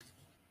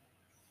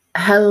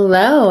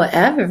Hello,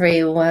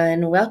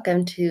 everyone.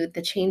 Welcome to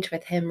the Change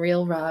with Him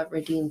Real Raw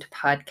Redeemed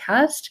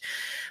podcast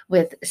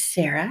with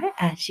Sarah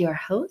as your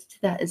host.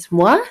 That is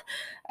moi.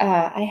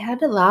 I had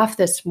to laugh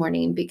this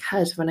morning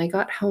because when I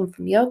got home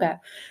from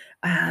yoga,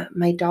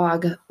 my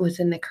dog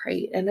was in the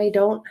crate, and I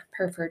don't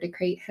prefer to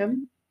crate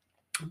him,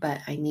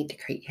 but I need to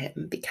crate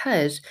him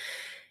because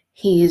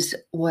he's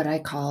what I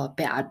call a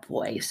bad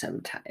boy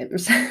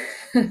sometimes.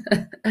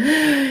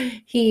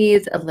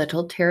 He's a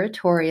little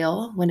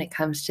territorial when it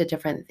comes to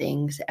different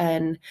things,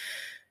 and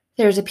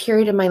there's a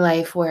period in my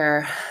life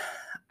where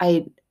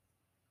I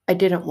I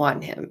didn't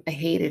want him. I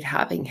hated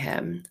having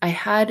him. I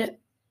had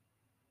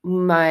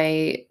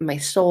my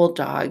soul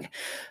dog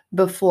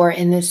before,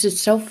 and this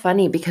is so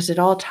funny because it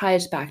all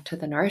ties back to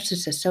the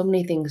narcissist. So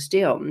many things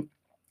do.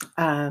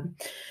 Um,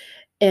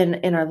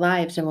 in our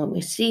lives, and when we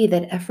see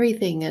that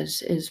everything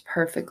is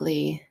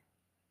perfectly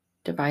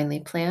divinely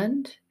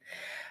planned,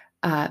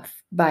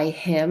 by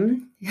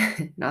him,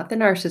 not the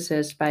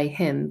narcissist, by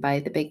him, by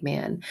the big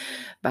man,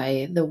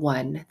 by the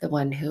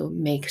one who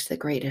makes the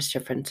greatest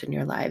difference in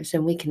your lives.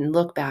 And we can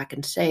look back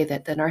and say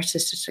that the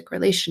narcissistic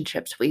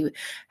relationships we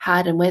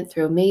had and went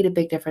through made a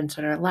big difference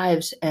in our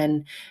lives,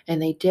 and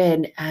they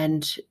did.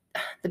 And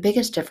the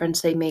biggest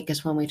difference they make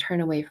is when we turn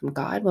away from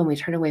God, when we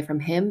turn away from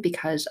him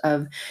because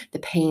of the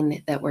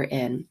pain that we're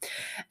in.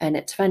 And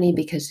it's funny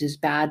because his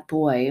bad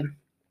boy,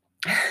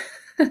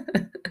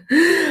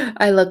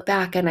 I look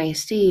back and I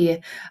see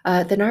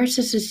the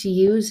narcissist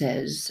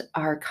uses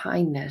our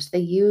kindness. They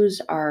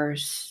use our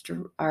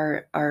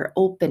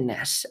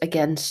openness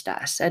against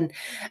us, and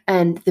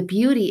the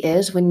beauty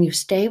is when you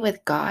stay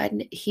with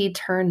God, He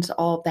turns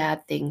all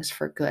bad things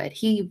for good.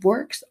 He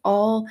works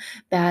all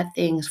bad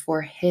things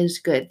for His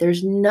good.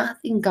 There's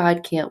nothing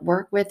God can't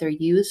work with or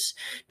use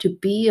to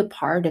be a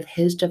part of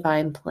His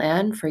divine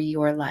plan for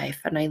your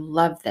life. And I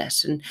love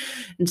this.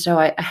 And so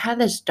I had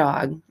this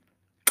dog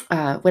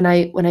when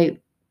I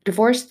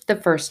divorced the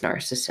first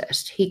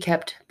narcissist. He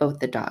kept both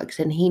the dogs,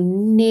 and he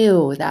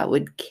knew that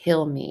would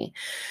kill me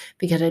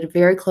because I had a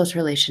very close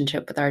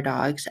relationship with our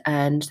dogs.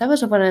 And that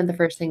was one of the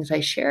first things I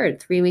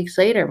shared 3 weeks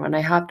later when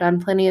I hopped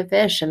on Plenty of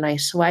Fish and I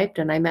swiped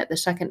and I met the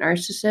second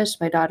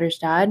narcissist, my daughter's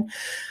dad,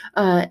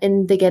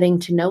 in the getting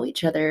to know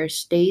each other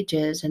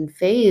stages and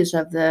phase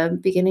of the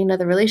beginning of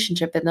the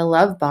relationship, in the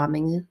love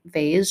bombing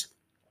phase,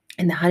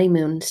 in the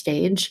honeymoon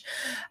stage.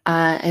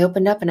 I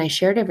opened up and I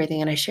shared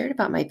everything, and I shared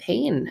about my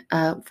pain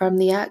from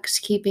the ex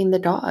keeping the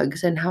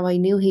dogs and how I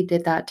knew he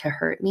did that to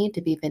hurt me,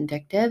 to be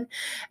vindictive.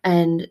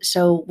 And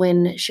so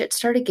when shit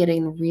started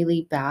getting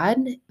really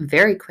bad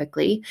very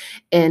quickly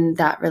in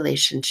that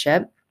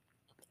relationship,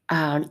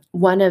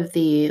 one of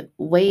the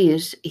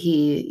ways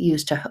he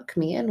used to hook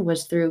me in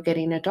was through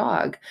getting a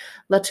dog.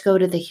 Let's go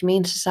to the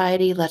Humane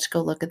Society. Let's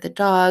go look at the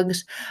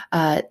dogs.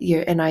 I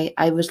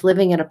was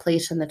living in a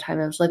place in the time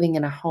I was living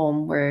in a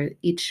home where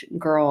each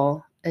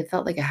girl, it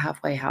felt like a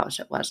halfway house.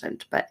 It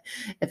wasn't, but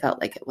it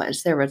felt like it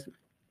was. There was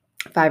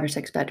 5 or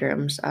 6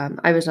 bedrooms.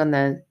 I was on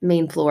the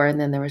main floor,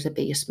 and then there was a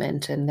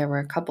basement, and there were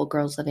a couple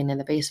girls living in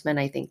the basement.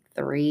 I think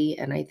three,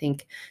 and I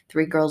think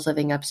three girls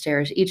living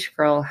upstairs. Each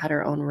girl had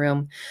her own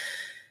room.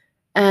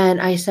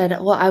 And I said,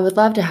 "Well, I would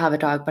love to have a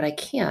dog, but I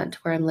can't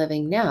where I'm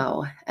living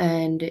now."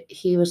 And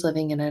he was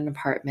living in an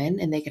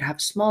apartment and they could have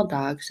small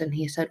dogs. And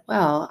he said,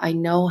 "Well, I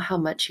know how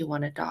much you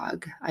want a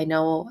dog. I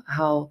know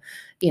how,"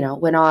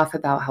 went off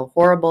about how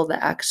horrible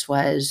the ex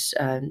was,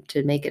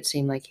 to make it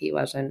seem like he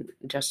wasn't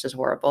just as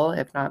horrible,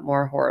 if not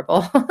more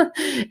horrible,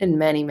 in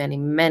many, many,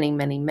 many,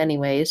 many, many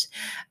ways.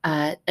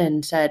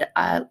 And said,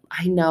 "I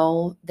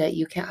know that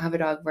you can't have a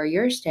dog where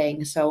you're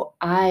staying. So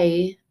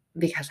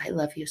because I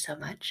love you so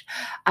much,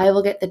 I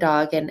will get the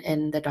dog,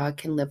 and the dog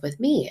can live with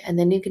me. And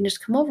then you can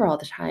just come over all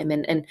the time."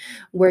 And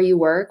where you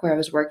work, where I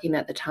was working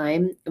at the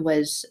time,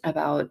 was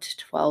about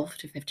 12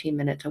 to 15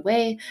 minutes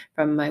away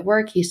from my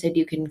work. He said,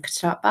 "You can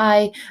stop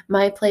by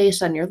my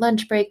place on your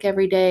lunch break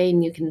every day,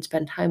 and you can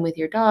spend time with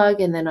your dog.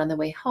 And then on the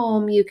way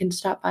home, you can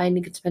stop by and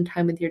you can spend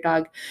time with your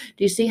dog."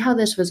 Do you see how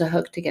this was a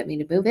hook to get me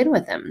to move in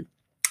with him?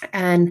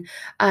 And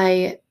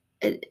I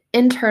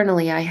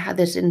internally, I had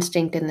this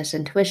instinct and this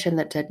intuition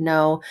that said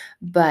no,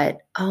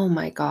 but oh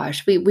my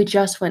gosh, we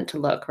just went to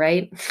look,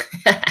 right?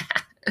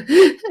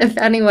 If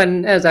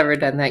anyone has ever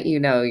done that,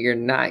 you're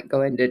not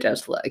going to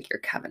just look. You're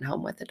coming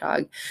home with a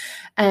dog.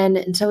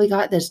 And so we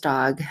got this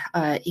dog.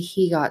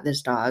 He got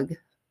this dog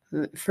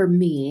for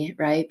me,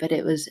 right? But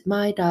it was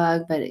my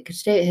dog, but it could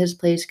stay at his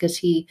place because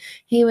he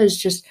was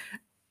just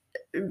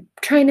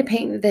trying to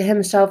paint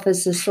himself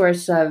as the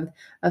source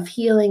of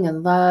healing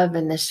and love,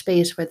 and this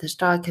space where this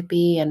dog could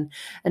be.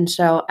 And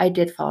so I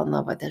did fall in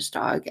love with this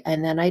dog,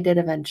 and then I did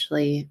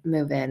eventually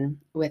move in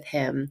with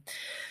him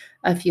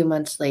a few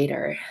months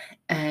later,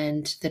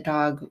 and the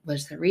dog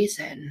was the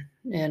reason.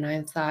 And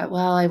I thought,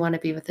 well, I want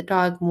to be with the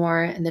dog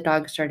more, and the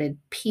dog started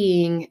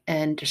peeing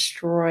and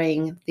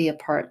destroying the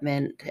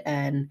apartment.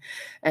 And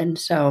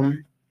so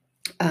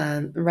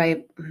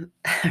right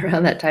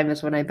around that time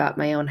is when I bought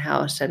my own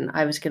house and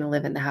I was going to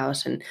live in the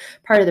house. And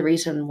part of the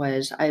reason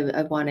was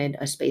I wanted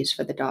a space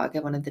for the dog. I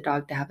wanted the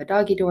dog to have a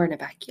doggy door in a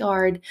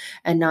backyard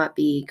and not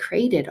be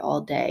crated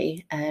all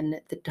day.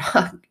 And the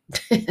dog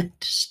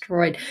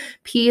destroyed,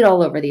 peed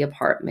all over the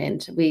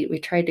apartment. We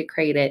tried to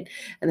crate it,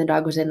 and the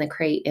dog was in the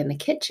crate in the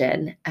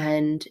kitchen,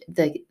 and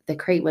the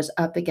crate was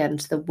up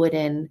against the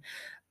wooden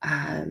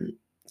um,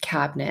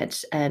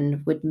 cabinets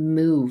and would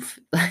move,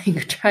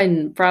 like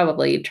trying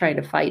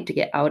to fight to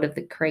get out of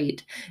the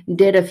crate.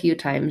 Did a few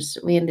times.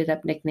 We ended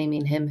up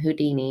nicknaming him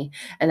Houdini,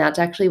 and that's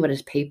actually what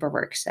his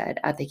paperwork said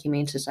at the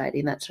Humane Society.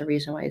 And that's the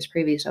reason why his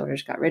previous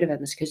owners got rid of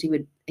him, is because he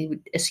would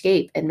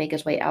escape and make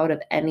his way out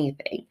of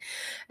anything.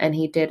 And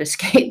he did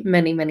escape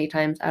many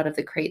times out of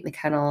the crate in the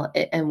kennel,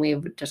 and we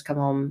would just come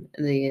home,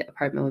 the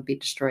apartment would be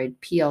destroyed,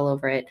 pee all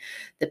over it.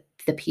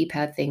 The pee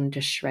pad thing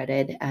just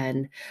shredded,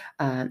 and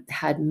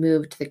had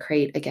moved the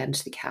crate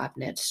against the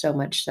cabinets so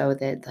much so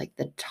that like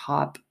the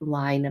top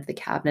line of the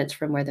cabinets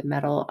from where the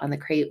metal on the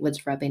crate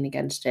was rubbing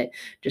against it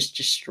just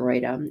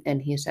destroyed them.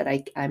 And he said,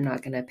 I'm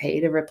not going to pay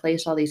to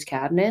replace all these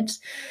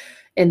cabinets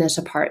in this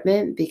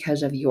apartment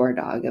because of your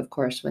dog. Of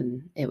course,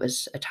 when it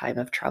was a time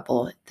of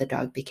trouble, the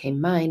dog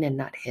became mine and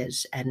not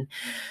his. And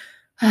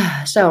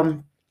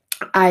so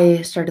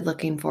I started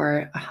looking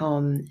for a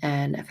home,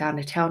 and I found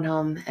a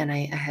townhome, and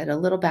I had a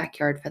little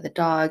backyard for the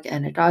dog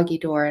and a doggy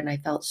door, and I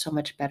felt so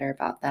much better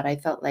about that. I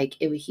felt like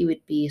he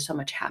would be so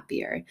much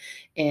happier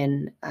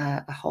in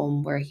a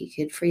home where he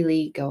could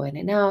freely go in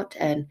and out,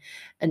 and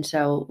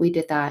so we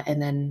did that.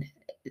 And then,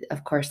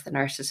 of course, the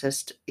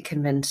narcissist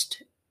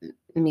convinced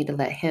me to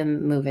let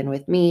him move in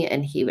with me,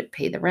 and he would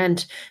pay the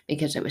rent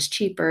because it was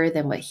cheaper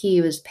than what he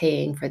was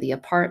paying for the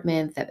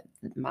apartment that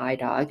my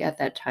dog at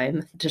that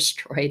time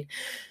destroyed.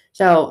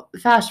 So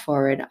fast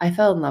forward, I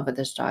fell in love with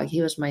this dog.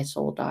 He was my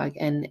soul dog.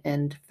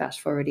 And fast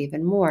forward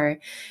even more,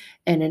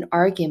 in an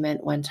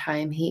argument one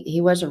time, he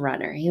was a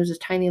runner. He was a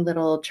tiny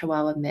little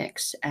Chihuahua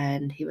mix,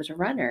 and he was a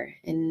runner,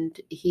 and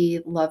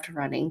he loved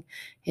running.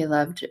 He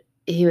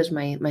was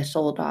my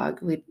soul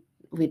dog.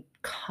 We'd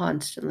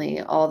constantly,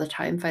 all the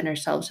time, find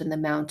ourselves in the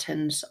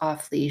mountains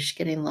off leash,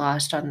 getting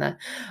lost on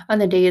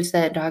the days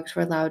that dogs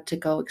were allowed to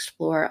go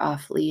explore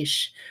off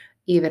leash,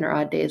 even or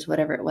odd days,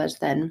 whatever it was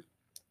then.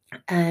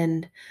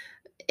 And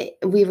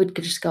we would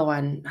just go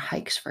on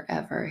hikes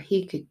forever.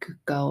 He could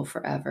go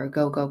forever,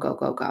 go.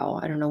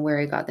 I don't know where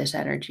he got this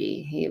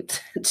energy. He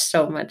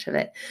so much of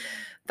it.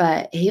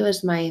 But he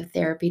was my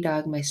therapy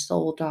dog, my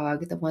soul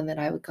dog, the one that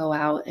I would go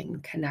out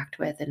and connect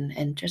with,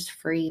 and just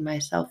free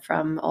myself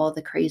from all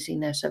the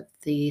craziness of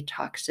the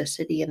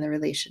toxicity in the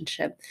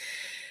relationship.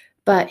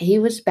 But he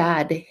was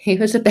bad. He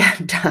was a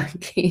bad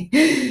dog.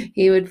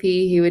 He would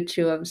pee, he would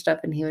chew up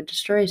stuff, and he would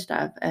destroy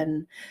stuff.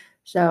 And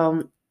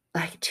so,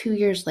 like 2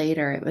 years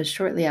later, it was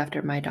shortly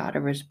after my daughter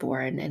was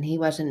born, and he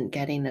wasn't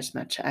getting as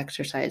much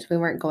exercise. We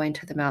weren't going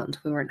to the mountains,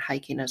 we weren't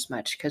hiking as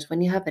much, because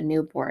when you have a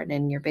newborn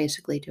and you're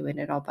basically doing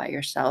it all by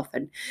yourself,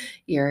 and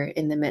you're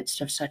in the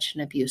midst of such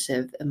an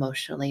abusive,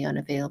 emotionally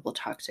unavailable,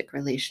 toxic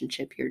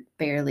relationship,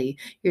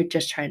 you're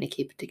just trying to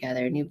keep it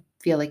together, and you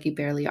feel like you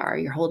barely are.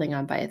 You're holding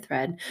on by a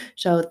thread.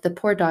 So the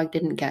poor dog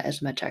didn't get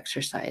as much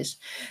exercise.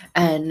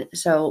 And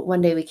so one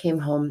day we came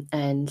home,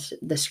 and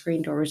the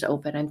screen door was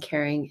open. I'm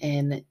carrying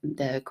in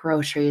the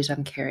groceries,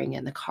 I'm carrying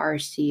in the car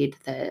seat,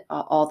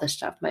 all the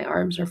stuff. My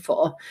arms are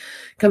full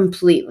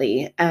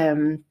completely.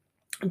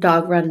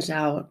 Dog runs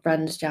out,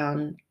 runs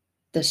down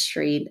the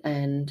street,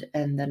 and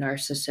the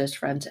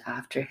narcissist runs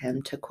after him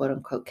to quote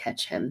unquote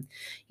catch him.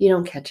 You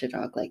don't catch a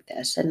dog like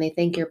this, and they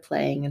think you're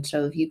playing. And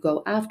so if you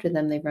go after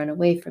them, they run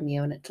away from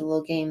you. And it's a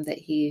little game that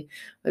he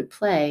would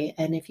play.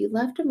 And if you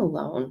left him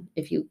alone,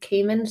 if you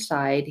came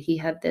inside, he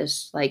had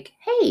this like,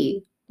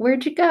 hey,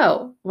 where'd you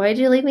go? Why'd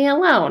you leave me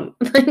alone?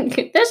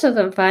 Like, this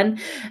isn't fun.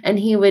 And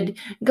he would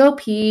go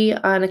pee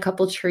on a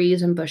couple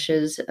trees and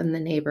bushes in the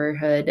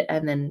neighborhood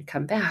and then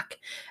come back.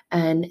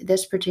 And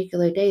this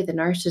particular day, the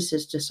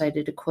narcissist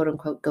decided to quote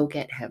unquote go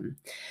get him.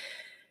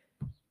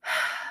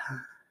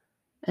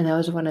 And that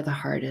was one of the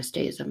hardest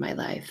days of my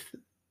life.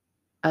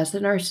 As the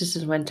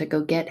narcissist went to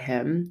go get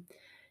him,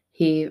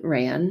 he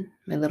ran,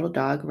 my little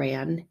dog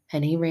ran,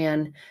 and he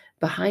ran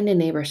behind a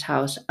neighbor's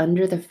house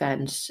under the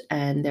fence,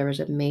 and there was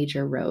a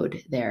major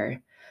road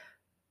there.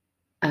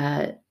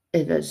 Uh,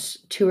 it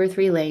was 2 or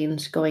 3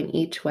 lanes going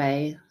each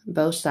way,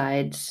 both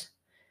sides,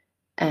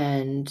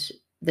 and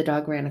the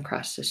dog ran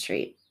across the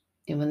street.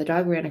 And when the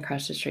dog ran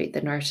across the street,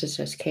 the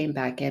narcissist came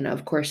back in,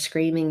 of course,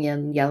 screaming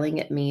and yelling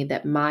at me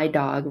that my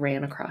dog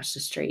ran across the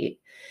street.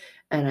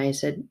 And I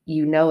said,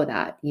 you know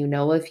that. You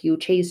know, if you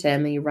chase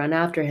him and you run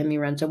after him, he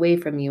runs away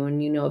from you.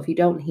 And you know, if you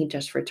don't, he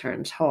just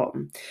returns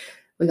home.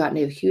 We got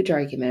into a huge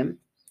argument,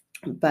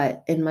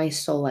 but in my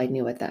soul, I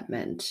knew what that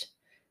meant.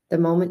 The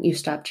moment you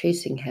stop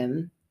chasing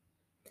him,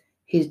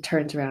 he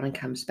turns around and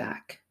comes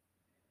back.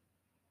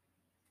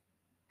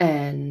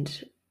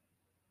 And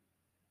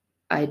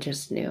I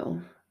just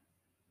knew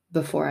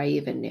before I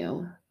even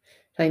knew.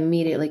 So I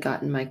immediately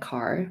got in my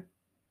car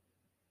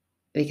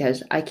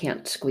because I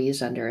can't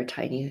squeeze under a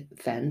tiny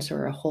fence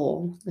or a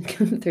hole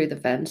through the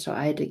fence. So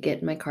I had to get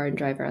in my car and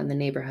drive around the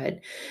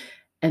neighborhood.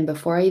 And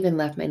before I even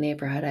left my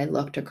neighborhood, I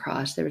looked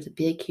across. There was a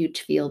big,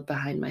 huge field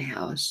behind my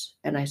house,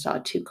 and I saw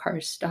two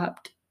cars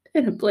stopped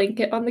and a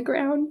blanket on the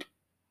ground.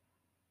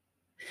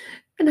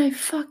 And I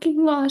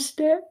fucking lost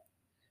it.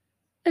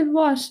 I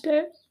lost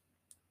it.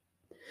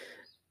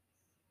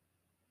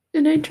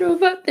 And I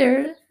drove up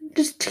there,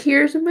 just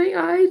tears in my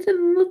eyes,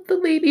 and the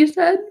lady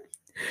said,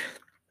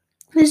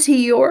 "Is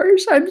he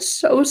yours? I'm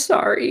so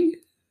sorry.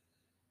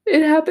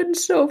 It happened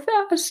so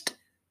fast."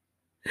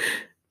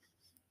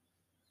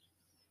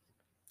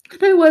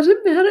 And I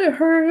wasn't mad at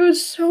her, I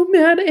was so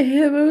mad at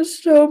him, I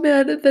was so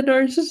mad at the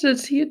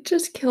narcissist. He had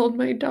just killed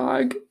my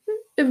dog.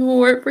 If it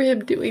weren't for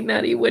him doing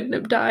that, he wouldn't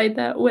have died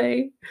that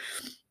way.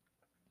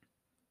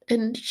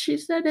 And she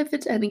said, "If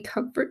it's any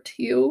comfort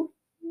to you,"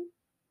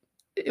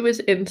 it was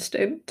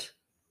instant.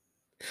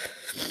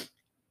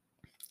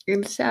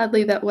 And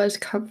sadly, that was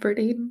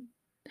comforting,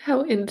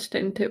 how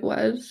instant it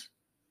was.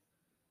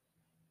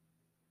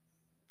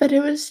 But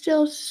it was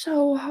still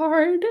so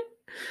hard.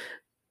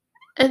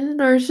 And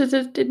the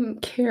narcissist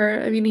didn't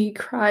care. I mean, he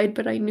cried,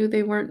 but I knew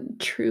they weren't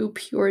true,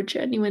 pure,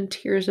 genuine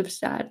tears of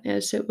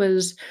sadness. It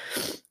was,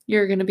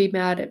 "You're gonna be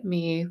mad at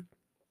me."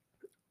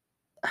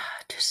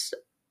 Just,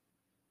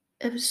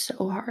 it was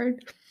so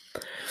hard.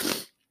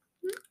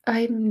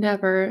 I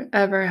never,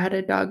 ever had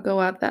a dog go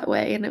out that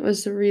way, and it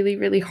was a really,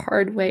 really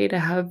hard way to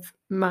have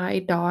my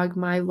dog,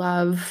 my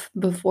love,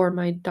 before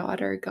my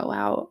daughter go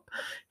out.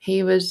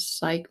 He was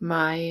like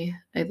I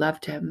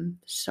loved him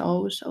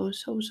so, so,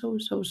 so, so,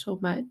 so, so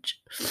much.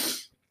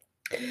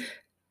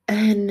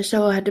 And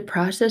so I had to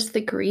process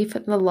the grief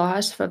and the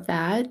loss of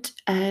that,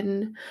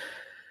 and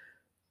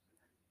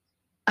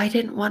I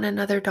didn't want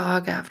another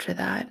dog after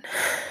that.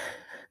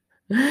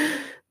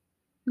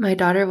 My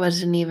daughter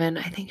wasn't even,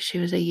 I think she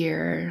was a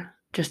year,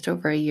 just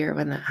over a year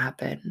when that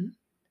happened,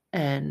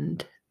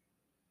 and,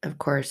 of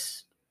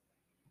course,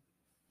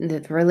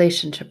 the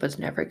relationship was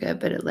never good,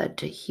 but it led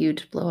to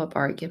huge blow-up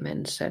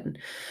arguments and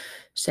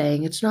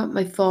saying, "It's not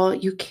my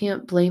fault, you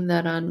can't blame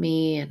that on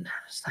me," and I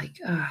was like,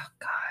 "Oh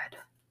god.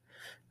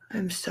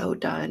 I'm so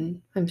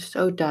done. I'm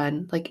so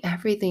done." Like,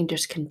 everything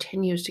just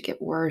continues to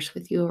get worse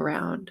with you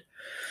around.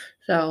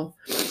 So,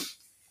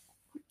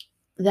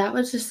 that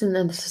was just in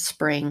the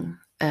spring,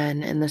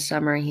 and in the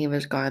summer, he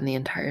was gone the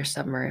entire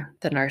summer,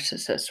 the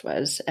narcissist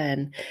was,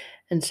 and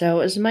so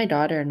it was my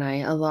daughter and I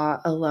a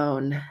lot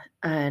alone,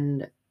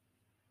 and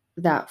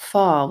that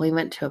fall, we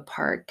went to a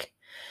park,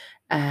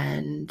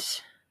 and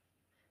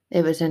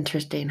it was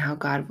interesting how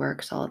God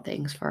works all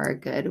things for our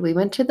good. We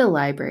went to the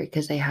library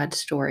because they had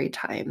story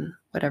time,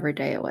 whatever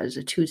day it was,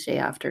 a Tuesday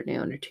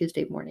afternoon or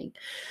Tuesday morning.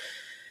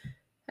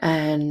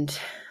 And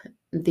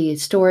the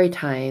story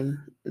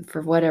time,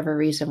 for whatever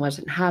reason,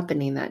 wasn't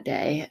happening that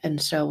day.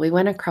 And so we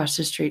went across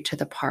the street to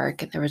the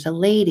park, and there was a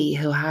lady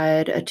who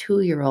had a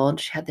 2-year-old.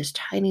 She had this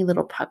tiny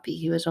little puppy.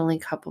 He was only a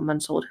couple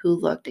months old, who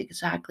looked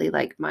exactly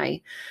like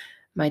my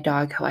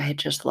dog who I had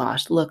just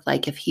lost, looked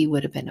like if he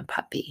would have been a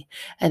puppy.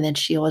 And then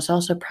she was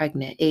also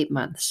pregnant 8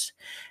 months.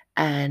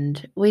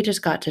 And we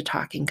just got to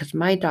talking because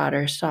my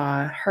daughter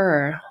saw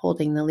her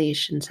holding the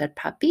leash and said,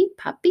 "Puppy,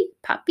 puppy,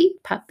 puppy,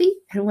 puppy,"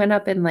 and went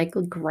up and like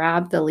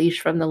grabbed the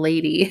leash from the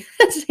lady's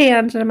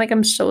hands. And I'm like,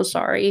 "I'm so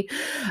sorry."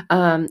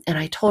 And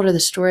I told her the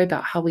story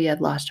about how we had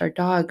lost our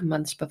dog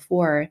months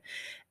before.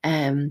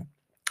 And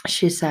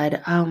she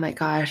said, "Oh my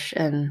gosh."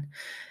 And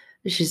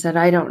she said,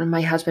 "I don't,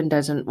 my husband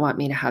doesn't want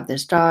me to have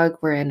this dog.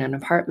 We're in an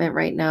apartment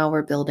right now.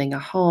 We're building a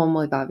home.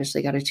 We've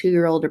obviously got a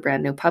 2-year-old, a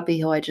brand new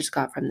puppy who I just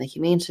got from the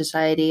Humane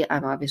Society.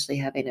 I'm obviously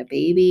having a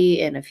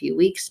baby in a few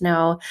weeks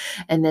now,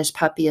 and this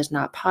puppy is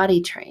not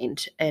potty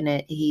trained,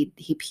 and he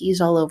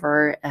pees all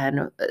over,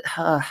 and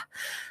oh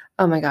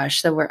my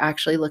gosh, so we're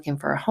actually looking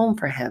for a home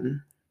for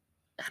him."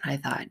 And I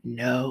thought,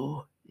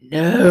 "No,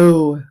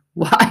 no,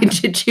 why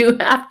did you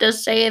have to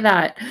say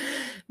that?"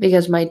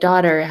 Because my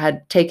daughter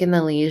had taken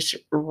the leash,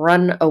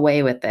 run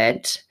away with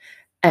it,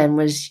 and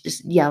was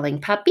just yelling,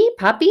 "Puppy,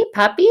 puppy,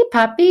 puppy,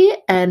 puppy."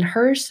 And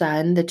her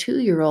son, the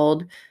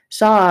 2-year-old,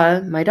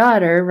 saw my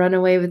daughter run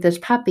away with this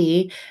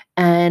puppy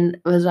and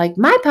was like,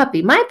 "My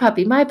puppy, my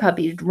puppy, my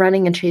puppy,"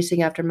 running and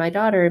chasing after my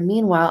daughter. And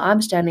meanwhile,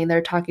 I'm standing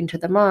there talking to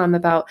the mom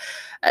about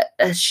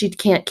she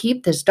can't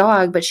keep this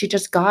dog, but she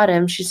just got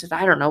him. She said,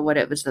 "I don't know what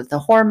it was, the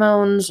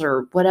hormones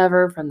or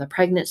whatever from the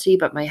pregnancy,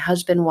 but my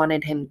husband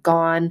wanted him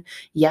gone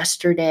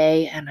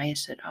yesterday." And I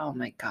said, "Oh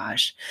my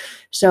gosh."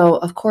 So,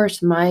 of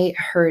course, my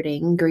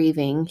hurting,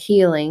 grieving,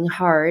 healing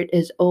heart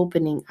is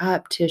opening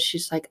up to,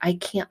 she's like, "I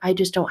can't, I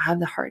just don't have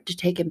the heart to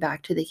take him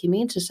back to the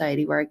Humane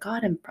Society where I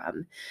got him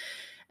from."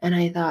 And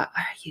I thought,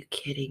 "Are you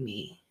kidding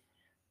me?"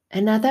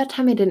 And at that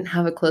time, I didn't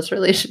have a close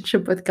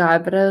relationship with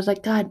God, but I was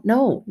like, "God,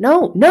 no,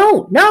 no,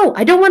 no, no,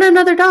 I don't want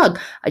another dog.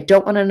 I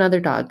don't want another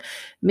dog."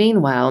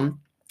 Meanwhile,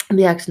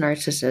 the ex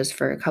narcissist,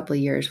 for a couple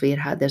of years, we had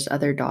had this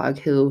other dog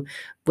who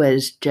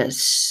was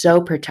just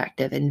so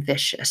protective and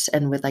vicious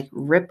and would like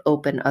rip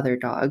open other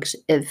dogs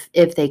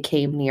if they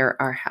came near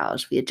our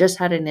house. We had just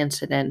had an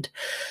incident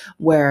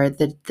where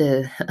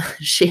the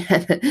she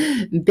had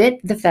bit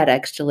the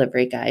FedEx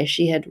delivery guy.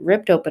 She had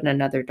ripped open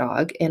another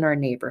dog in our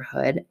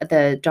neighborhood.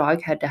 The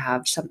dog had to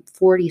have some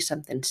 40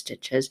 something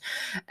stitches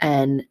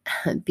and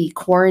be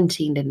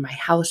quarantined in my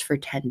house for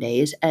 10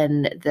 days.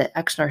 And the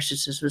ex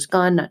narcissist was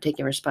gone, not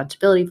taking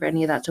responsibility for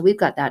any of that. So we've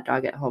got that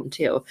dog at home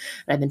too.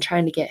 And I've been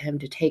trying to get him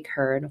to take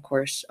her. And of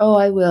course, oh,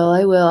 I will.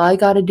 I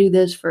got to do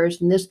this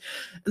first. And this,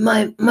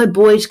 my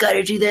boy's got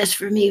to do this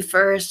for me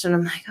first. And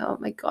I'm like, oh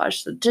my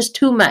gosh, just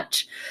too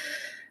much.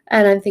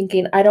 And I'm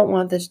thinking, I don't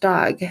want this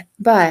dog.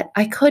 But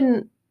I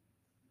couldn't,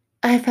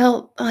 I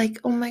felt like,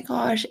 oh my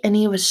gosh. And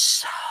he was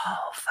so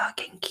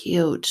fucking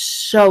cute.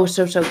 So,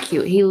 so, so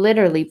cute. He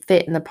literally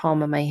fit in the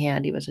palm of my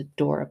hand. He was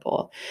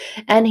adorable.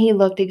 And he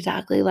looked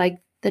exactly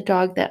like the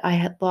dog that I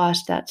had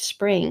lost that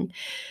spring.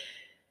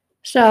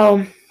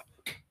 So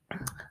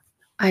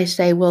I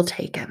say, we'll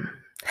take him.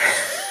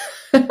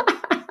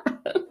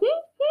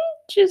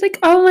 She's like,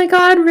 "Oh my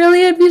God,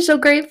 really? I'd be so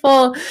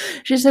grateful."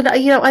 She said,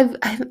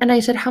 and I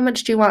said, "How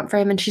much do you want for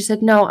him?" And she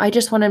said, "No, I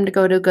just want him to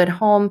go to a good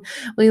home.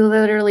 We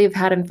literally have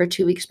had him for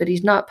 2 weeks, but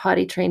he's not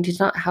potty trained. He's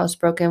not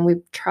housebroken.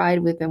 We've tried,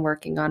 we've been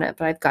working on it,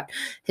 but I've got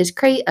his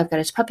crate, I've got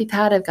his puppy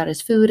pad, I've got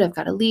his food, I've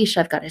got a leash,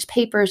 I've got his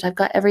papers, I've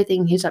got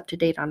everything. He's up to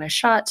date on his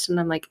shots." And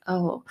I'm like,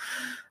 oh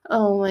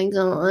my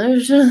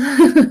gosh.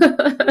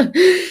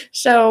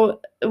 So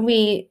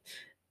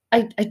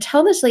I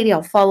tell this lady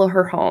I'll follow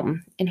her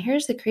home. And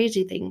here's the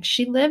crazy thing.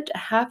 She lived a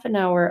half an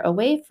hour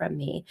away from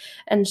me.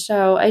 And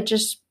so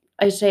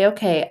I say,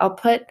 okay, I'll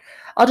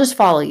just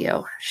follow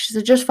you. She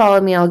said, just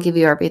follow me. I'll give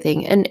you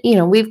everything. And,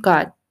 we've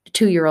got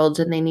 2-year-olds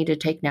and they need to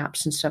take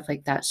naps and stuff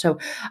like that. So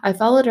I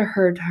followed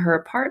her to her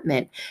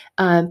apartment.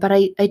 But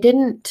I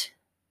didn't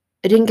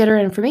get her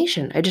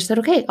information. I just said,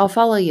 okay, I'll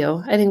follow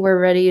you. I think we're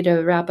ready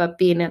to wrap up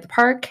being at the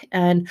park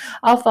and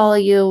I'll follow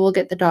you. We'll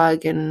get the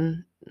dog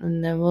and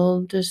then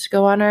we'll just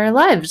go on our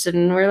lives.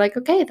 And we're like,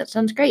 okay, that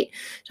sounds great.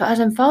 So as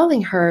I'm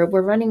following her,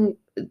 we're running,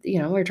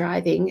 we're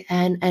driving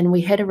and we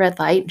hit a red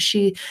light.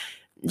 She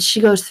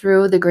goes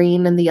through the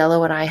green and the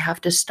yellow and I have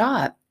to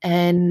stop.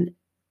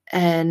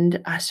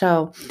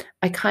 So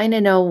I kind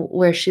of know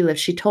where she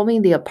lives. She told me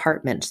the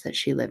apartments that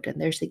she lived in.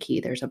 There's the key.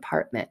 There's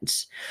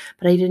apartments,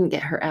 but I didn't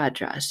get her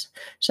address.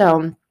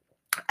 So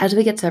as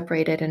we get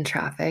separated in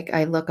traffic,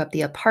 I look up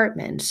the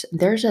apartments.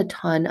 There's a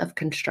ton of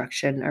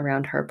construction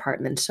around her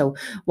apartment. So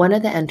one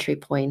of the entry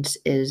points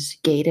is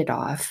gated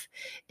off,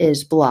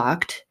 is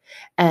blocked,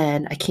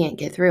 and I can't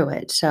get through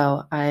it.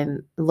 So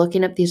I'm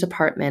looking up these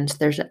apartments.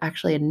 There's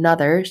actually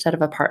another set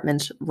of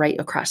apartments right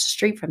across the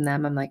street from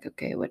them. I'm like,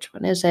 okay, which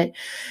one is it?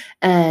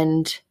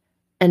 And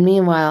and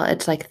meanwhile,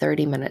 it's like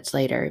 30 minutes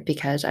later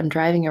because I'm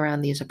driving around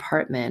these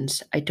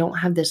apartments. I don't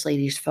have this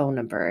lady's phone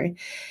number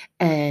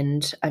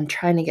and I'm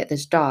trying to get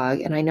this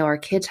dog and I know our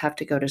kids have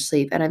to go to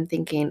sleep and I'm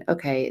thinking,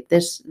 okay,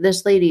 this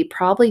lady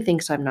probably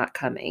thinks I'm not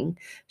coming.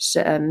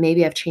 So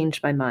maybe I've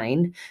changed my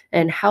mind.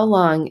 And how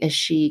long is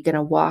she going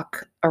to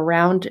walk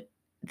around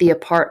the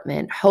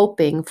apartment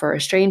hoping for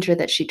a stranger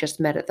that she just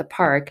met at the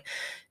park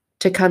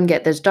to come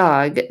get this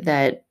dog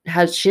that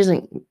has she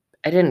doesn't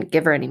I didn't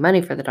give her any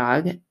money for the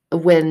dog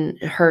when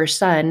her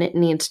son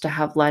needs to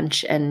have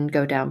lunch and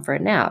go down for a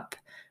nap,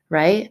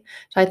 right?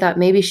 So I thought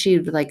maybe she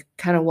would like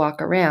kind of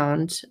walk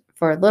around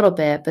for a little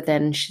bit, but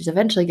then she's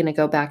eventually going to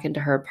go back into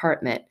her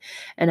apartment.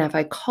 And if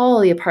I call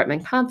the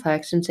apartment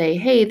complex and say,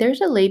 "Hey,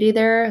 there's a lady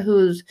there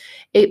who's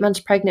 8 months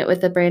pregnant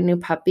with a brand new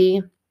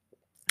puppy.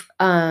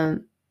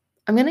 Um,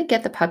 I'm gonna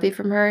get the puppy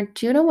from her.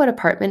 Do you know what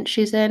apartment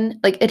she's in?"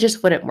 Like, it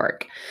just wouldn't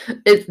work.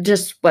 It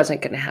just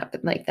wasn't gonna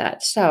happen like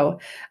that. So,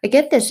 I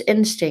get this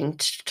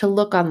instinct to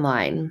look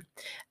online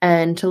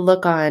and to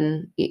look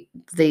on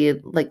the,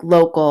 like,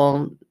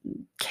 local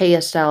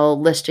KSL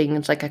listing.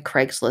 It's like a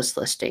Craigslist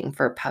listing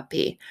for a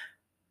puppy.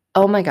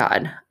 Oh my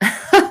god.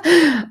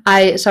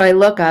 I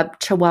look up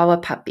Chihuahua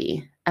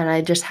puppy, and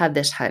I just had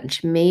this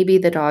hunch. Maybe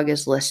the dog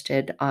is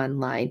listed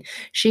online.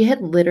 She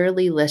had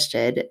literally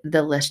listed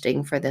the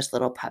listing for this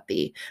little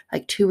puppy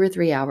like 2 or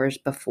 3 hours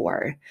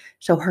before.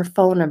 So her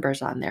phone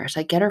number's on there. So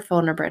I get her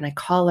phone number and I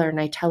call her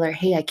and I tell her,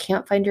 "Hey, I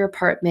can't find your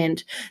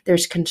apartment.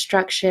 There's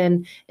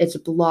construction. It's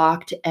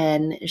blocked."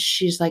 And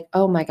she's like,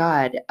 "Oh my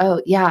god.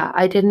 Oh, yeah,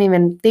 I didn't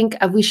even think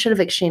we should have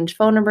exchanged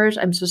phone numbers.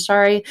 I'm so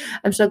sorry.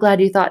 I'm so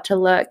glad you thought to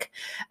look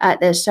at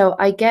this." So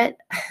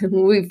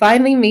we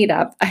finally meet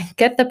up. I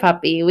get the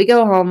puppy. We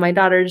go home. My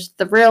daughter's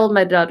thrilled.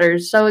 My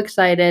daughter's so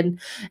excited.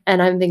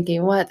 And I'm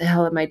thinking, what the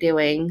hell am I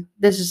doing?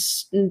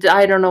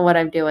 I don't know what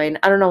I'm doing.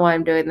 I don't know why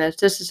I'm doing this.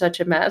 This is such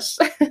a mess.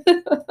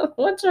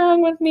 What's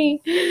wrong with me?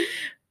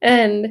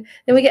 And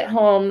then we get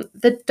home.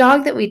 The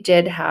dog that we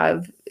did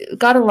have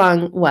got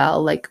along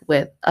well, like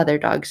with other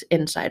dogs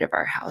inside of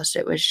our house.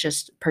 It was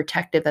just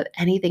protective of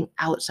anything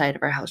outside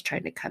of our house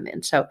trying to come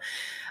in. So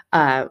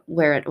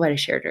where what I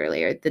shared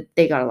earlier, that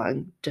they got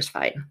along just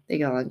fine. They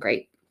got along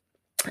great.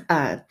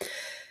 Uh,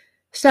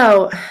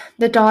 So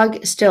the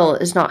dog still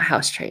is not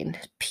house trained,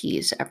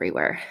 pees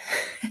everywhere.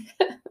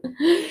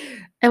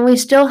 And we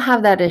still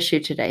have that issue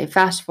today.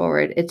 Fast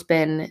forward, it's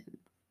been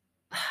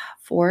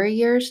 4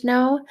 years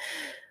now.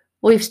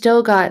 We've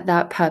still got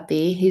that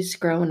puppy. He's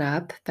grown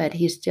up, but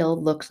he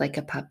still looks like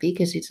a puppy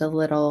because he's a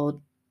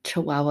little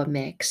Chihuahua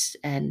mix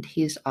and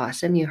he's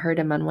awesome. You heard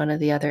him on one of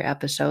the other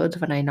episodes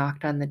when I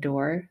knocked on the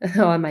door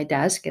on my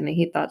desk and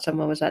he thought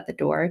someone was at the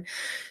door.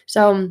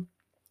 So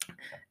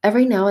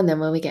every now and then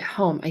when we get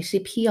home, I see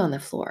pee on the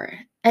floor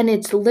and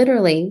it's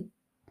literally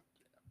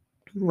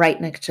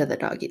right next to the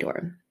doggy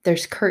door.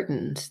 There's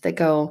curtains that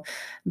go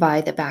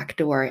by the back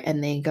door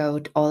and they go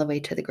all the way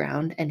to the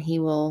ground, and he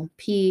will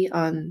pee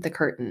on the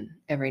curtain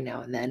every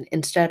now and then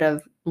instead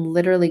of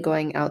literally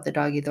going out the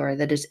doggy door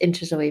that is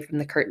inches away from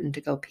the curtain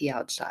to go pee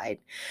outside.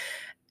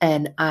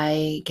 And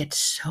I get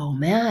so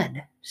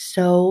mad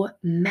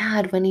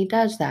when he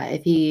does that.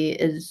 If he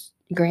is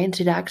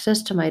granted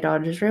access to my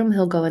daughter's room,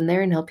 he'll go in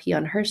there and he'll pee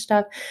on her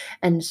stuff.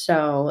 And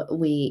so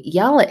we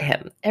yell at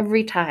him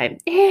every time.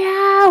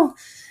 Ew!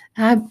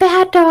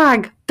 Bad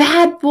dog,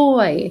 bad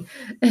boy.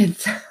 And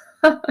so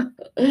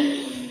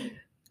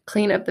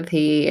clean up the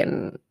pee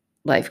and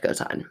life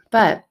goes on.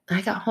 But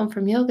I got home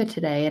from yoga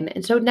today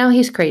and so now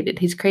he's crated.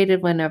 He's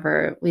crated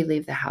whenever we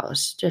leave the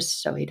house,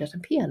 just so he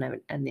doesn't pee on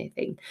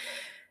anything,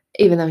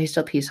 even though he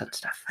still pees on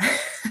stuff.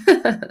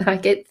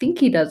 Think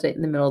he does it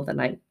in the middle of the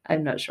night.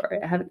 I'm not sure.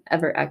 I haven't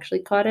ever actually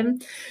caught him.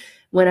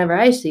 Whenever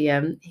I see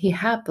him, he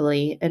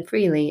happily and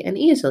freely and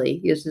easily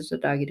uses the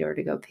doggy door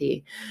to go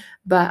pee.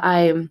 But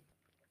I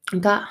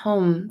got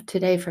home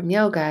today from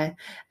yoga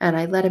and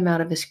I let him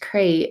out of his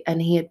crate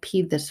and he had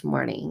peed this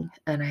morning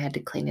and I had to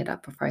clean it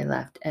up before I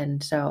left.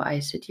 And so I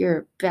said, "You're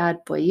a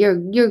bad boy. You're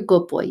a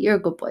good boy. You're a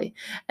good boy."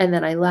 And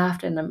then I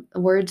laughed and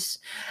words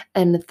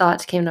and the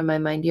thoughts came to my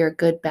mind, "You're a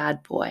good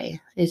bad boy."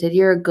 He said,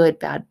 "You're a good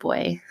bad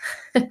boy."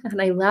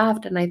 And I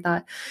laughed and I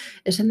thought,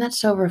 isn't that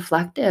so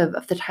reflective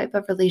of the type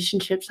of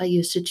relationships I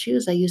used to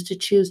choose? I used to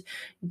choose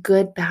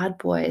good bad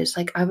boys.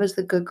 Like I was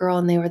the good girl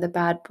and they were the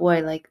bad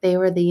boy. Like they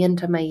were the yin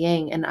to my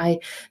yang. And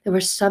there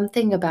was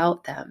something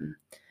about them.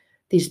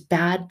 These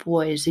bad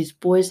boys, these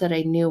boys that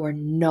I knew were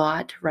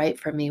not right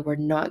for me, were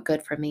not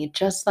good for me.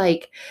 Just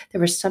like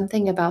there was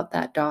something about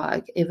that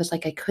dog. It was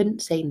like I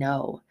couldn't say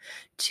no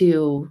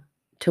to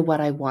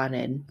what I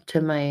wanted,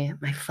 to my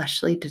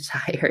fleshly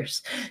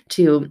desires,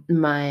 to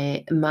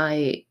my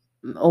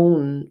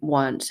own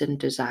wants and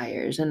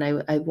desires. And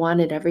I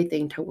wanted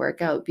everything to work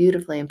out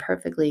beautifully and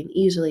perfectly and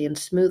easily and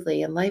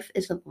smoothly. And life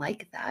isn't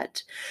like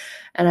that.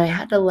 And I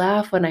had to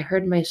laugh when I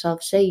heard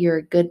myself say, "You're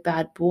a good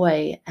bad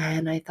boy."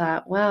 And I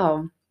thought,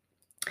 wow,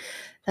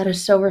 that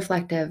is so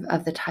reflective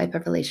of the type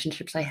of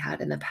relationships I had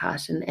in the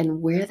past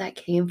and where that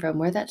came from,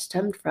 where that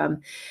stemmed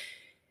from.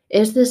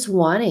 Is this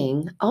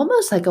wanting,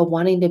 almost like a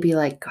wanting to be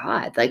like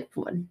God, like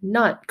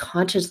not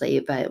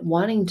consciously, but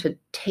wanting to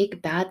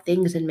take bad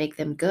things and make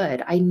them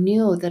good. I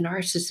knew the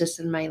narcissists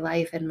in my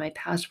life and my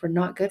past were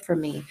not good for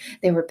me.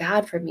 They were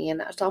bad for me.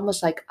 And it's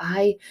almost like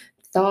I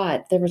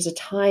thought there was a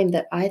time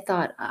that I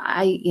thought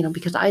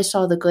because I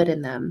saw the good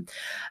in them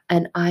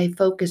and I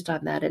focused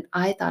on that and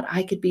I thought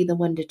I could be the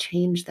one to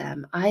change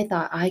them. I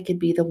thought I could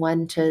be the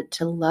one to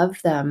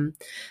love them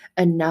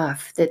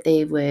enough that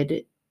they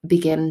would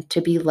begin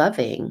to be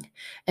loving.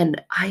 And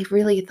I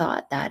really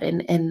thought that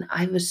and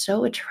I was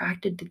so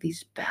attracted to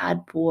these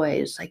bad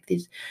boys, like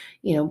these,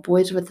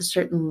 boys with a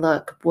certain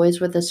look, boys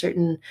with a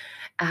certain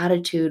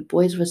attitude,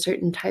 boys with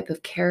certain type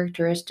of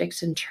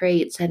characteristics and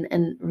traits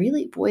and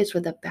really boys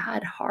with a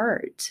bad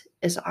heart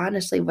is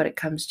honestly what it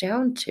comes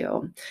down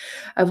to.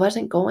 I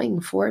wasn't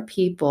going for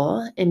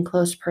people in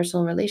close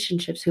personal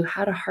relationships who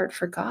had a heart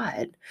for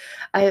God.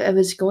 I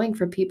was going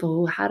for people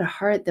who had a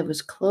heart that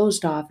was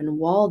closed off and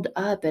walled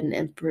up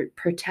and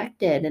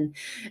protected, and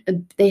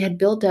they had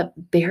built up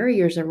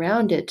barriers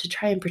around it to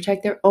try and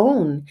protect their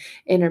own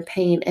inner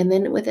pain. And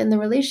then within the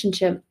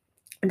relationship,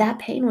 that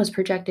pain was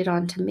projected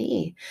onto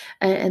me.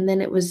 And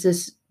then it was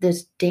this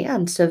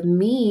dance of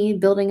me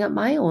building up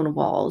my own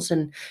walls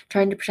and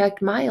trying to protect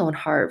my own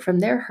heart from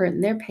their hurt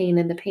and their pain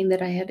and the pain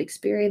that I had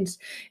experienced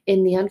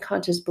in the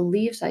unconscious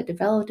beliefs I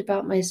developed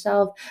about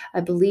myself.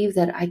 I believed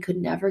that I could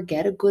never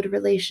get a good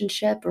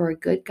relationship or a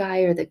good guy,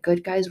 or that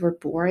good guys were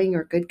boring,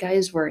 or good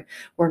guys were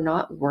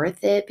not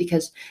worth it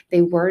because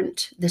they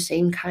weren't the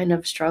same kind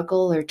of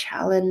struggle or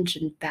challenge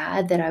and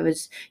bad that I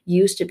was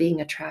used to being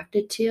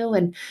attracted to.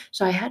 And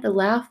so I had to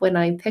laugh when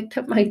I picked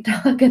up my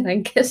dog and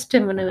I kissed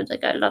him and I was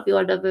like, "I love you,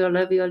 I love you, I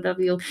love you, I love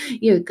you.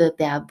 You're a good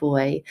bad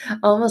boy."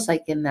 Almost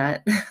like in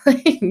that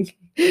like,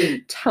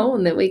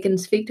 tone that we can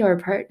speak to our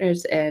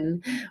partners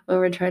in when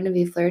we're trying to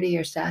be flirty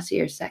or sassy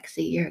or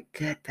sexy. "You're a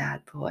good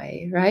bad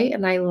boy," right?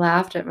 And I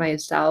laughed at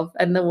myself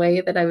and the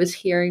way that I was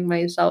hearing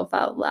myself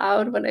out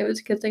loud when I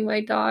was kissing my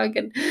dog.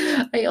 And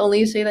I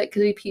only say that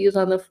because he pees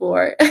on the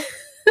floor.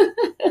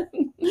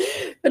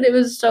 But it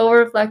was so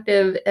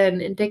reflective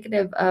and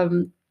indicative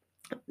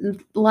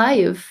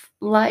life,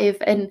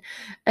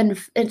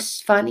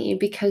 it's funny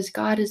because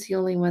God is the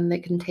only one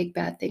that can take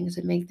bad things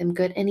and make them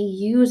good, and He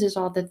uses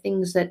all the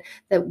things that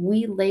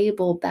we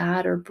label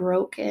bad or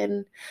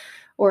broken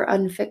or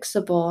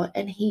unfixable,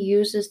 and He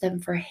uses them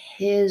for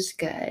His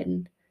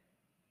good.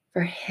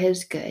 For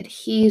His good.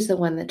 He's the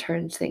one that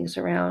turns things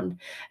around.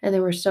 And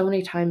there were so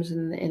many times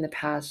in the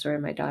past where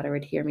my daughter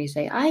would hear me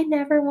say, "I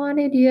never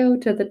wanted you,"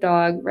 to the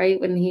dog,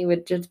 right? When he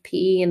would just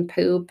pee and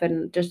poop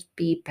and just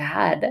be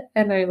bad.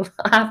 And I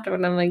laughed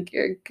when I'm like,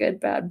 "You're a good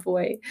bad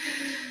boy."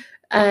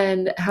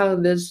 And how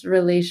this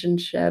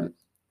relationship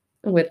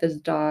with this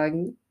dog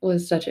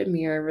was such a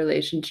mirror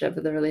relationship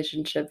of the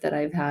relationship that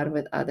I've had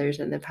with others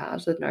in the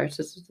past, with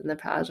narcissists in the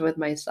past, with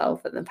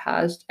myself in the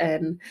past,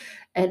 and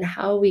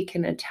how we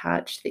can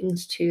attach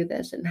things to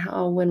this, and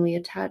how when we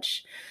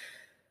attach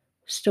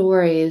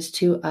stories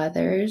to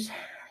others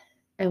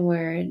and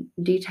we're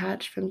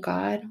detached from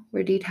God,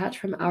 we're detached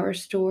from our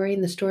story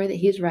and the story that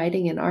He's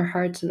writing in our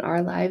hearts and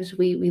our lives,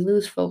 we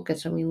lose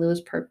focus and we lose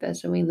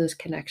purpose and we lose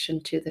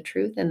connection to the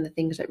truth and the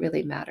things that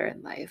really matter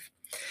in life.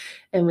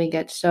 And we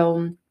get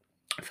so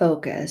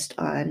focused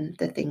on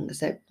the things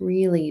that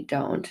really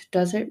don't.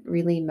 Does it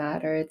really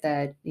matter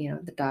that,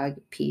 the dog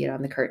peed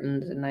on the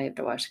curtains and I have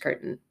to wash the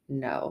curtain?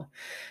 No.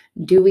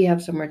 Do we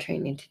have some more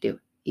training to do?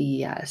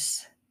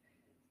 Yes.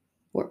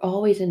 We're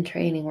always in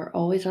training. We're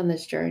always on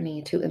this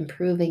journey to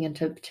improving and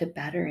to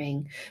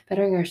bettering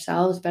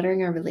ourselves,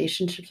 bettering our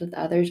relationships with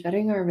others,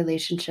 bettering our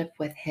relationship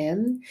with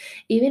Him.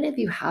 Even if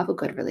you have a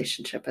good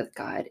relationship with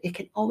God, it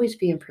can always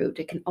be improved.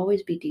 It can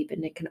always be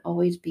deepened. It can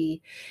always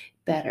be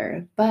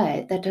better,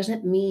 but that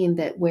doesn't mean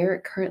that where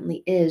it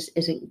currently is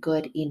isn't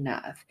good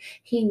enough.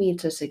 He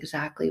meets us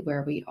exactly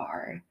where we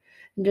are.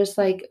 And just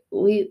like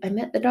I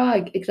met the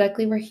dog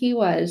exactly where he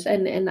was,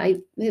 and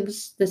it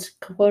was this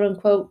quote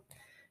unquote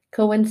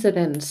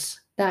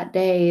coincidence that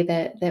day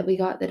that we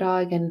got the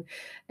dog, and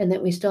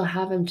that we still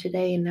have him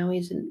today, and now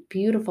he's a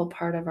beautiful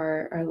part of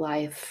our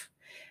life.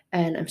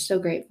 And I'm so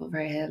grateful for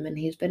him. And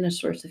he's been a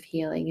source of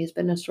healing. He's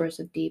been a source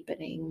of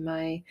deepening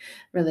my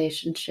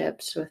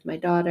relationships with my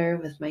daughter,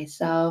 with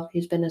myself.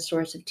 He's been a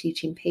source of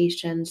teaching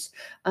patience,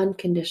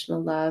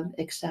 unconditional love,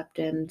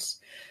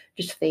 acceptance,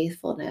 just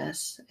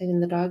faithfulness. I mean,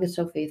 the dog is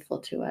so faithful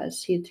to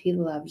us. He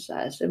loves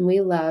us. And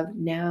we love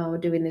now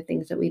doing the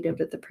things that we did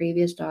with the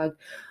previous dog,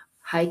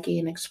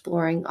 hiking,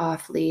 exploring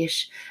off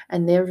leash.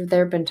 And there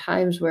have been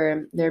times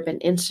where there have been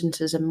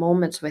instances and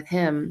moments with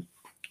him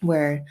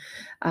where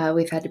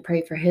we've had to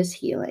pray for his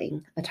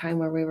healing. A time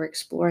where we were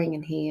exploring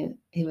and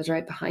he was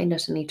right behind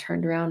us and he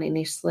turned around and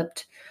he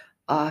slipped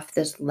off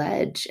this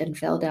ledge and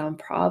fell down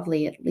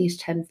probably at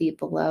least 10 feet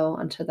below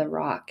onto the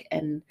rock,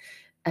 and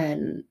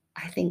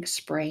I think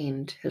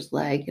sprained his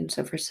leg. And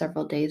so for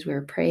several days we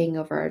were praying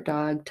over our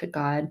dog to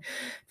God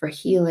for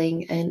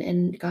healing,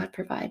 and God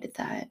provided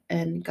that.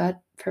 And God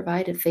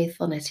provided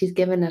faithfulness. He's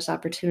given us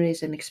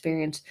opportunities and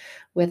experience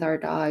with our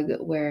dog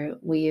where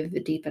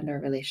we've deepened our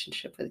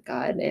relationship with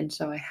God. And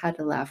so I had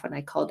to laugh when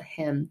I called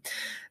him,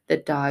 the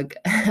dog,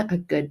 a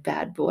good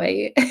bad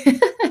boy.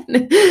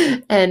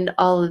 And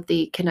all of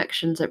the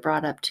connections it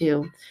brought up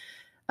to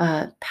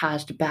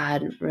past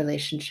bad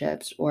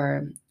relationships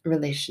or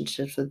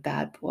relationships with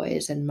bad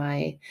boys, and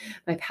my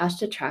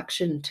past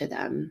attraction to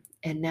them.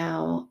 And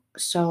now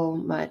so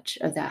much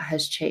of that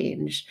has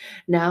changed.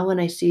 Now when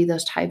I see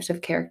those types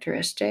of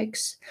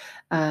characteristics,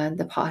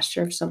 the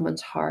posture of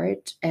someone's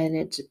heart, and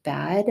it's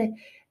bad,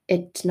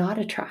 it's not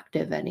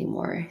attractive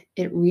anymore.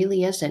 It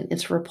really isn't.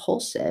 It's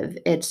repulsive.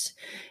 It's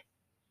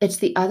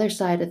the other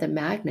side of the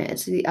magnet.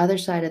 It's the other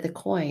side of the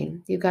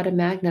coin. You've got a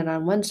magnet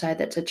on one side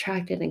that's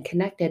attracted and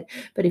connected,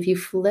 but if you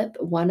flip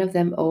one of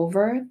them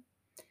over,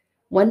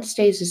 one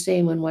stays the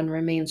same when one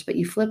remains, but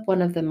you flip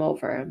one of them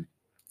over.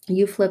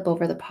 You flip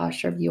over the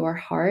posture of your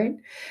heart,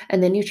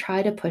 and then you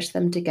try to push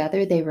them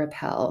together, they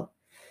repel.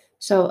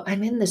 So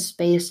I'm in this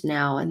space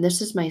now, and this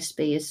is my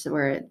space,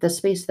 where the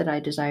space that I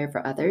desire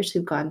for others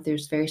who've gone through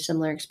very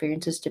similar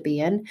experiences to be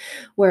in,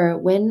 where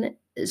when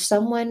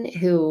someone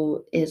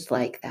who is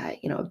like that,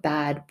 a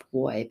bad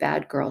boy,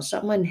 bad girl,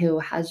 someone who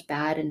has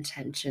bad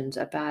intentions,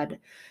 a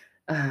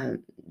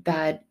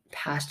bad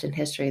past in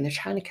history, and they're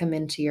trying to come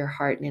into your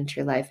heart and into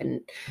your life,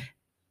 and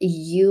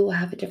you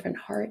have a different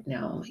heart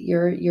now.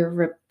 You're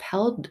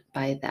repelled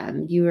by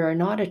them. You are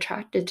not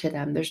attracted to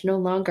them. There's no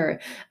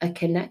longer a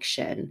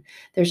connection.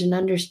 There's an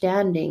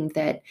understanding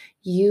that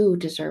you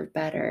deserve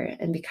better.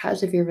 And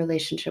because of your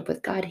relationship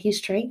with God, He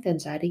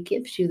strengthens that. He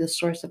gives you the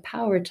source of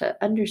power to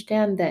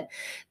understand that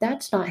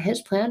that's not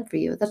His plan for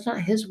you. That's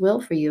not His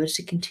will for you, is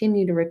to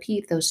continue to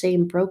repeat those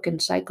same broken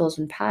cycles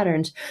and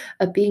patterns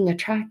of being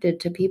attracted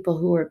to people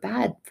who are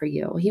bad for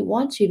you. He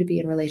wants you to be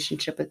in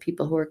relationship with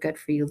people who are good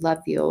for you,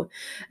 love you,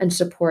 and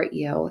support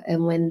you.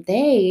 And when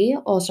they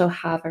also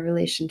have a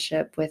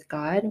relationship with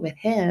God, with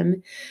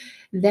Him,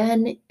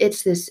 then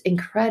it's this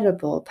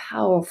incredible,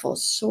 powerful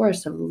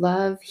source of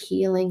love,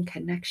 healing,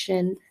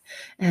 connection,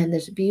 and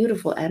this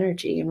beautiful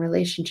energy and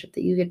relationship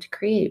that you get to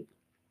create.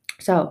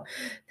 So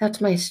that's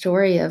my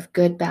story of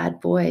good bad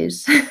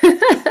boys.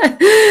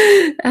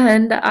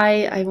 And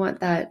I want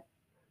that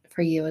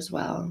for you as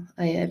well.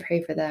 I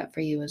pray for that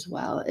for you as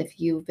well. If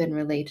you've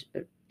been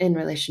in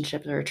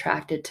relationships or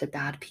attracted to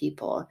bad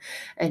people,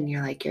 and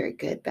you're like, you're a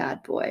good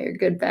bad boy or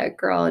good bad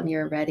girl, and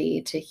you're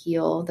ready to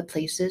heal the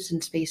places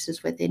and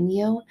spaces within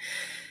you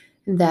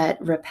that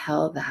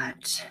repel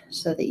that,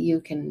 so that you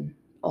can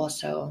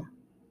also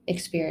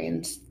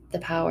experience the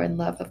power and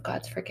love of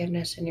God's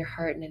forgiveness in your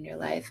heart and in your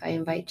life, I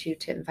invite you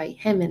to invite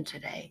Him in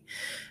today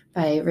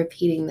by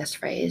repeating this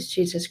phrase: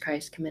 Jesus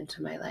Christ, come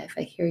into my life.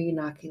 I hear you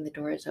knocking, the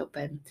door is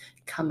open.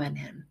 Come on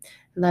in.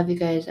 I love you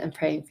guys. I'm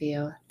praying for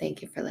you.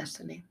 Thank you for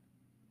listening.